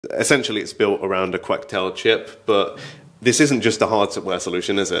Essentially, it's built around a Quectel chip, but this isn't just a hardware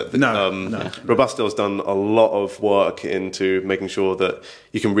solution, is it? No. Robustel's done a lot of work into making sure that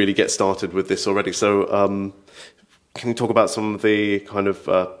you can really get started with this already. So can you talk about some of the kind of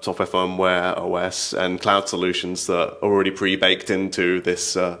software, firmware, OS, and cloud solutions that are already pre-baked into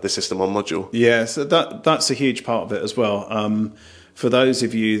this system on module? Yeah, so that's a huge part of it as well. For those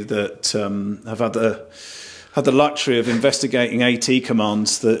of you that have had the luxury of investigating AT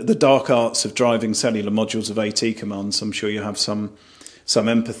commands, the dark arts of driving cellular modules of AT commands, I'm sure you have some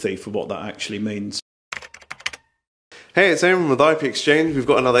empathy for what that actually means. Hey, it's Eamon with ipXchange. We've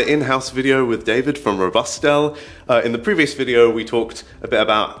got another in-house video with David from Robustel. In the previous video, we talked a bit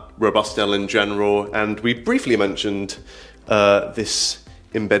about Robustel in general, and we briefly mentioned this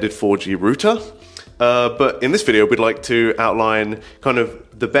embedded 4G router. But in this video, we'd like to outline kind of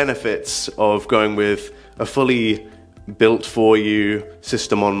the benefits of going with a fully built for you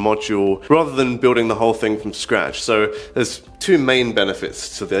system on module rather than building the whole thing from scratch. So there's two main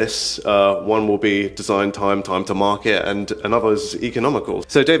benefits to this. One will be design time to market, and another is economical.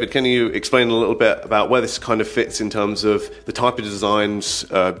 So David, can you explain a little bit about where this kind of fits in terms of the type of designs,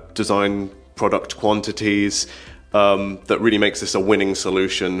 design product quantities, that really makes this a winning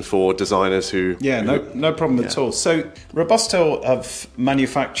solution for designers who... Yeah, no problem at all. So Robustel have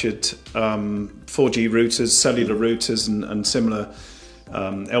manufactured 4G routers, cellular routers and similar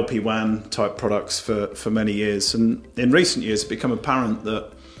LPWAN type products for many years. And in recent years, it's become apparent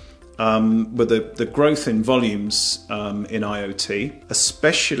that with the growth in volumes in IoT,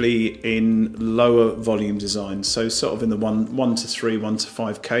 especially in lower volume designs, so sort of in the 1 to 3, 1 to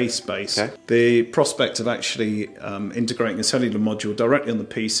 5K space, okay, the prospect of actually integrating a cellular module directly on the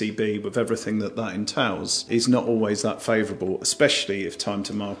PCB with everything that entails is not always that favourable, especially if time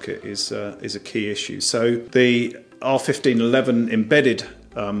to market is a key issue. So the R1511 embedded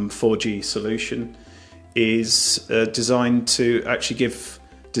 4G solution is designed to actually give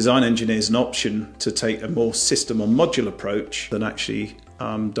design engineers an option to take a more system on module approach than actually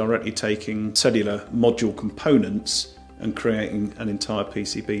directly taking cellular module components and creating an entire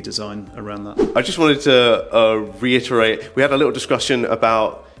PCB design around that. I just wanted to reiterate, we had a little discussion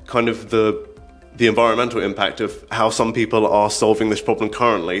about kind of the environmental impact of how some people are solving this problem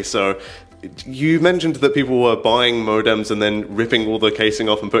currently. So you mentioned that people were buying modems and then ripping all the casing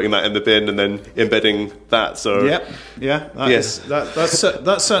off and putting that in the bin and then embedding that. So that's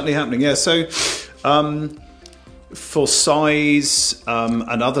certainly happening. Yeah, so for size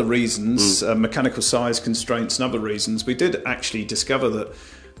and other reasons, mechanical size constraints and other reasons, we did actually discover that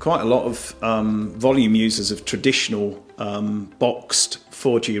quite a lot of volume users of traditional boxed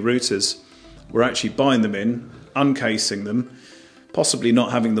 4G routers were actually buying them in, uncasing them, possibly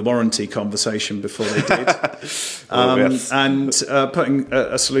not having the warranty conversation before they did, and putting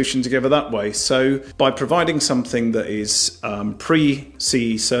a solution together that way. So by providing something that is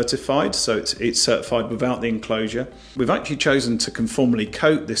pre-CE certified, so it's certified without the enclosure, we've actually chosen to conformally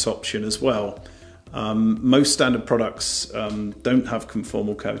coat this option as well. Most standard products don't have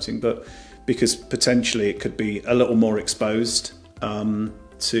conformal coating, but because potentially it could be a little more exposed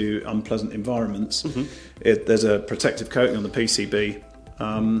to unpleasant environments, there's a protective coating on the PCB.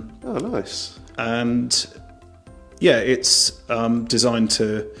 Oh, nice. And yeah, it's designed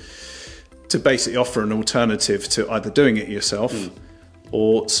to basically offer an alternative to either doing it yourself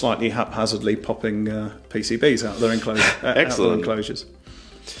or slightly haphazardly popping PCBs out of their enclosures.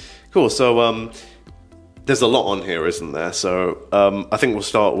 Cool. So there's a lot on here, isn't there? So I think we'll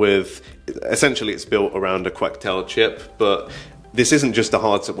start with, essentially it's built around a Quectel chip, but this isn't just a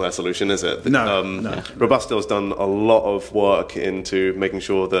hardware solution, is it? No. Robustel's done a lot of work into making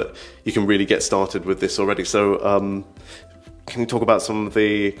sure that you can really get started with this already. So can you talk about some of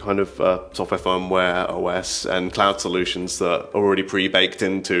the kind of software, firmware, OS, and cloud solutions that are already pre-baked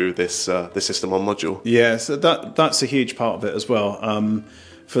into this system on module? Yeah, so that's a huge part of it as well.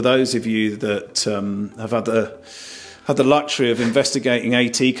 For those of you that have had the luxury of investigating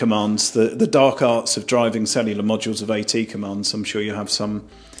AT commands, the dark arts of driving cellular modules of AT commands, I'm sure you have some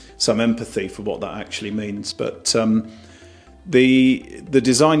empathy for what that actually means. But the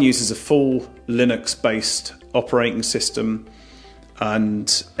design uses a full Linux-based operating system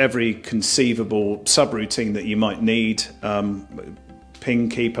and every conceivable subroutine that you might need, ping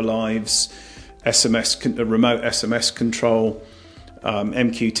keep alives, remote SMS control,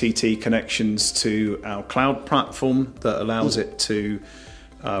 MQTT connections to our cloud platform that allows it to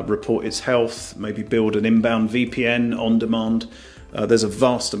report its health, maybe build an inbound VPN on demand. There's a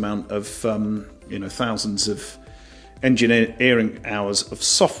vast amount of thousands of engineering hours of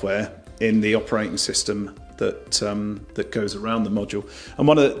software in the operating system that goes around the module. And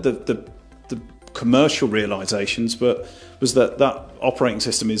one of the commercial realizations was that operating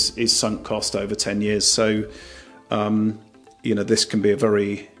system is sunk cost over 10 years. So this can be a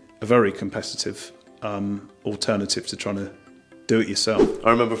very competitive alternative to trying to do it yourself.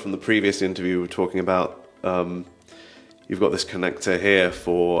 I remember from the previous interview we were talking about you've got this connector here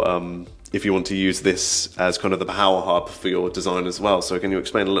for if you want to use this as kind of the power hub for your design as well. So can you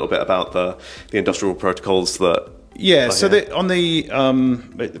explain a little bit about the industrial protocols that? Yeah, so it's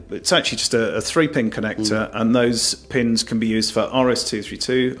actually just a 3-pin connector, and those pins can be used for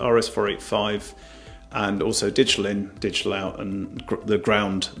RS-232, RS-485, and also digital in, digital out, and the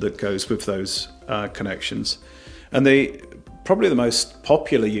ground that goes with those connections. And probably the most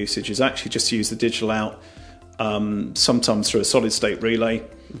popular usage is actually just to use the digital out, sometimes through a solid state relay,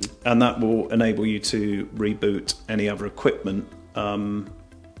 and that will enable you to reboot any other equipment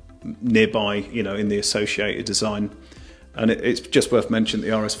nearby, in the associated design. And it's just worth mentioning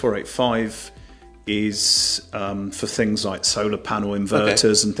the RS-485 is for things like solar panel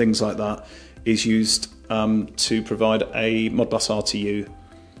inverters and things like that, is used to provide a Modbus RTU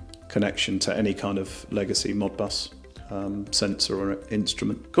connection to any kind of legacy Modbus sensor or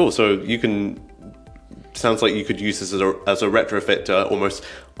instrument. Cool. So sounds like you could use this as a retrofit to almost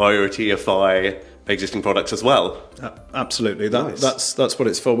IoTify existing products as well. Absolutely. Nice. That's what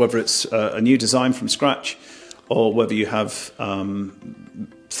it's for, whether it's a new design from scratch or whether you have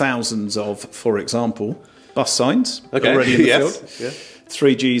thousands of, for example, bus signs already in the field. Yeah.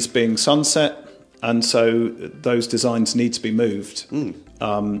 3G's being sunset, and so those designs need to be moved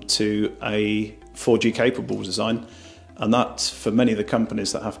to a 4G capable design. And that's, for many of the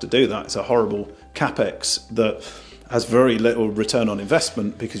companies that have to do that, it's a horrible capex that has very little return on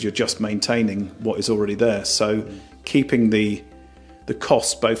investment because you're just maintaining what is already there. So keeping the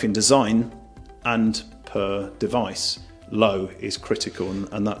cost both in design and per device low is critical,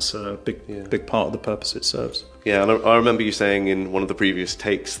 and that's a big part of the purpose it serves. Yeah, and I remember you saying in one of the previous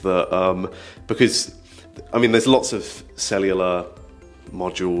takes that because there's lots of cellular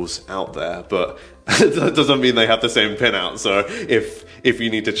modules out there, but that doesn't mean they have the same pin out. So if you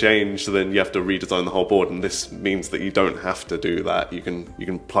need to change, then you have to redesign the whole board, and this means that you don't have to do that. You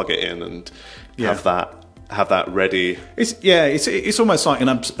can plug it in and have that ready. It's almost like an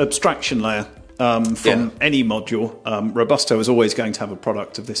abstraction layer from any module. Robustel is always going to have a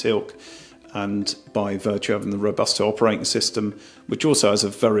product of this ilk, and by virtue of having the Robustel operating system, which also has a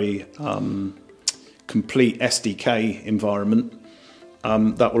very complete SDK environment,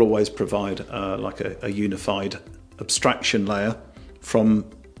 that will always provide like a unified abstraction layer from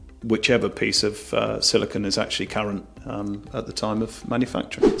whichever piece of silicon is actually current at the time of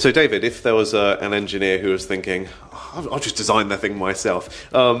manufacture. So David, if there was an engineer who was thinking, I'll just design that thing myself,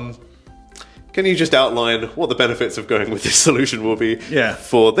 can you just outline what the benefits of going with this solution will be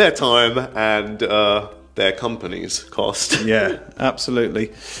for their time and their company's cost? Yeah,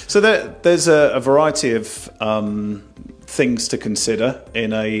 absolutely. So there's a variety of things to consider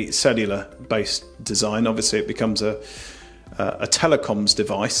in a cellular-based design. Obviously, it becomes a telecoms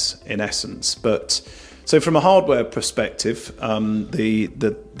device in essence. But so from a hardware perspective, the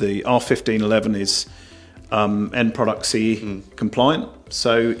R1511 is end product CE compliant.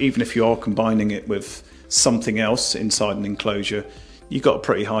 So even if you are combining it with something else inside an enclosure, you've got a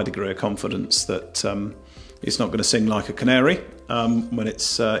pretty high degree of confidence that it's not going to sing like a canary when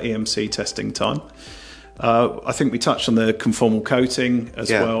it's EMC testing time. I think we touched on the conformal coating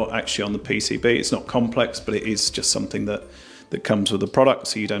as well, actually on the PCB. It's not complex, but it is just something that comes with the product,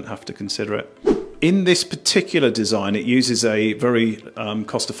 so you don't have to consider it. In this particular design, it uses a very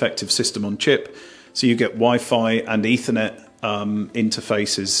cost-effective system on chip. So you get Wi-Fi and Ethernet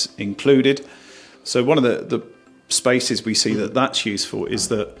interfaces included. So one of the spaces we see that's useful is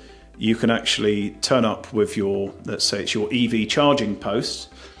that you can actually turn up with your, let's say it's your EV charging post.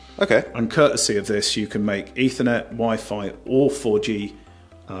 Okay. And courtesy of this, you can make Ethernet, Wi-Fi, or 4G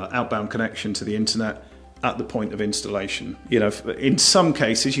outbound connection to the internet at the point of installation. In some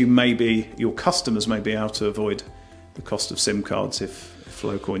cases, your customers may be able to avoid the cost of SIM cards if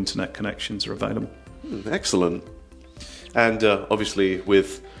local internet connections are available. Excellent. And obviously,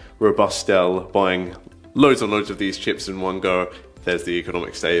 with Robustel buying loads and loads of these chips in one go, there's the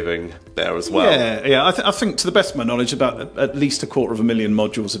economic saving there as well. Yeah. I think to the best of my knowledge, about at least 250,000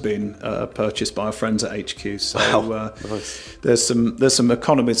 modules are being purchased by our friends at HQ. So nice. there's some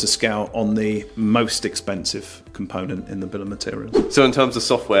economies of scale on the most expensive component in the bill of materials. So in terms of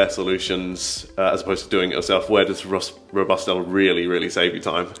software solutions, as opposed to doing it yourself, where does Robustel really save you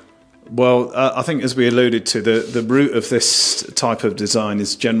time? Well, I think as we alluded to, the root of this type of design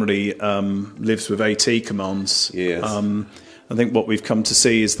is generally lives with AT commands. Yes. I think what we've come to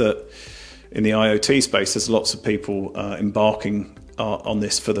see is that in the IoT space, there's lots of people embarking on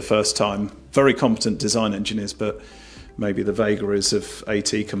this for the first time. Very competent design engineers, but maybe the vagaries of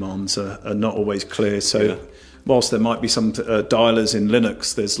AT commands are not always clear. So whilst there might be some dialers in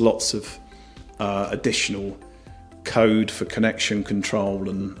Linux, there's lots of additional code for connection control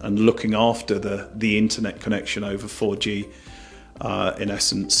and looking after the internet connection over 4G in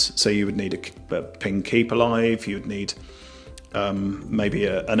essence. So you would need a ping keep alive, you would need maybe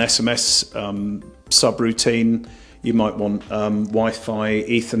an SMS subroutine, you might want Wi-Fi,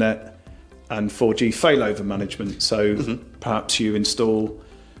 Ethernet and 4G failover management. So perhaps you install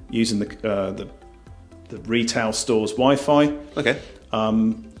using the retail store's Wi-Fi,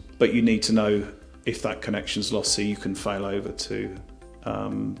 but you need to know if that connection's lost, so you can fail over to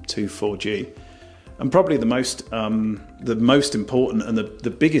 4G. And probably the most important and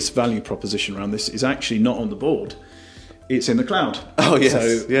the biggest value proposition around this is actually not on the board; it's in the cloud. Oh yes,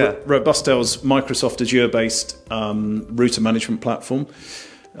 so Robustel's Microsoft Azure-based router management platform,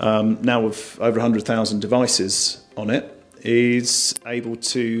 now with over 100,000 devices on it, is able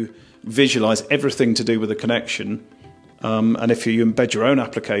to visualize everything to do with the connection. And if you embed your own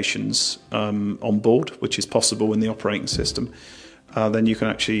applications on board, which is possible in the operating system, then you can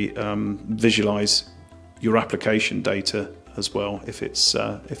actually visualize your application data as well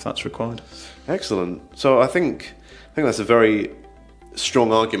if that's required. Excellent. So I think that's a very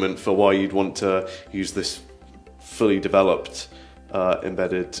strong argument for why you'd want to use this fully developed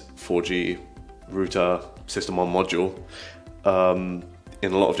embedded 4G router system on module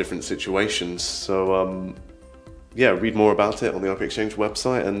in a lot of different situations. So read more about it on the ipXchange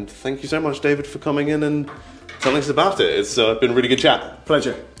website, and thank you so much, David, for coming in and telling us about it. It's been a really good chat.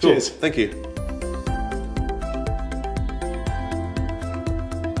 Pleasure. Cool. Cheers. Thank you.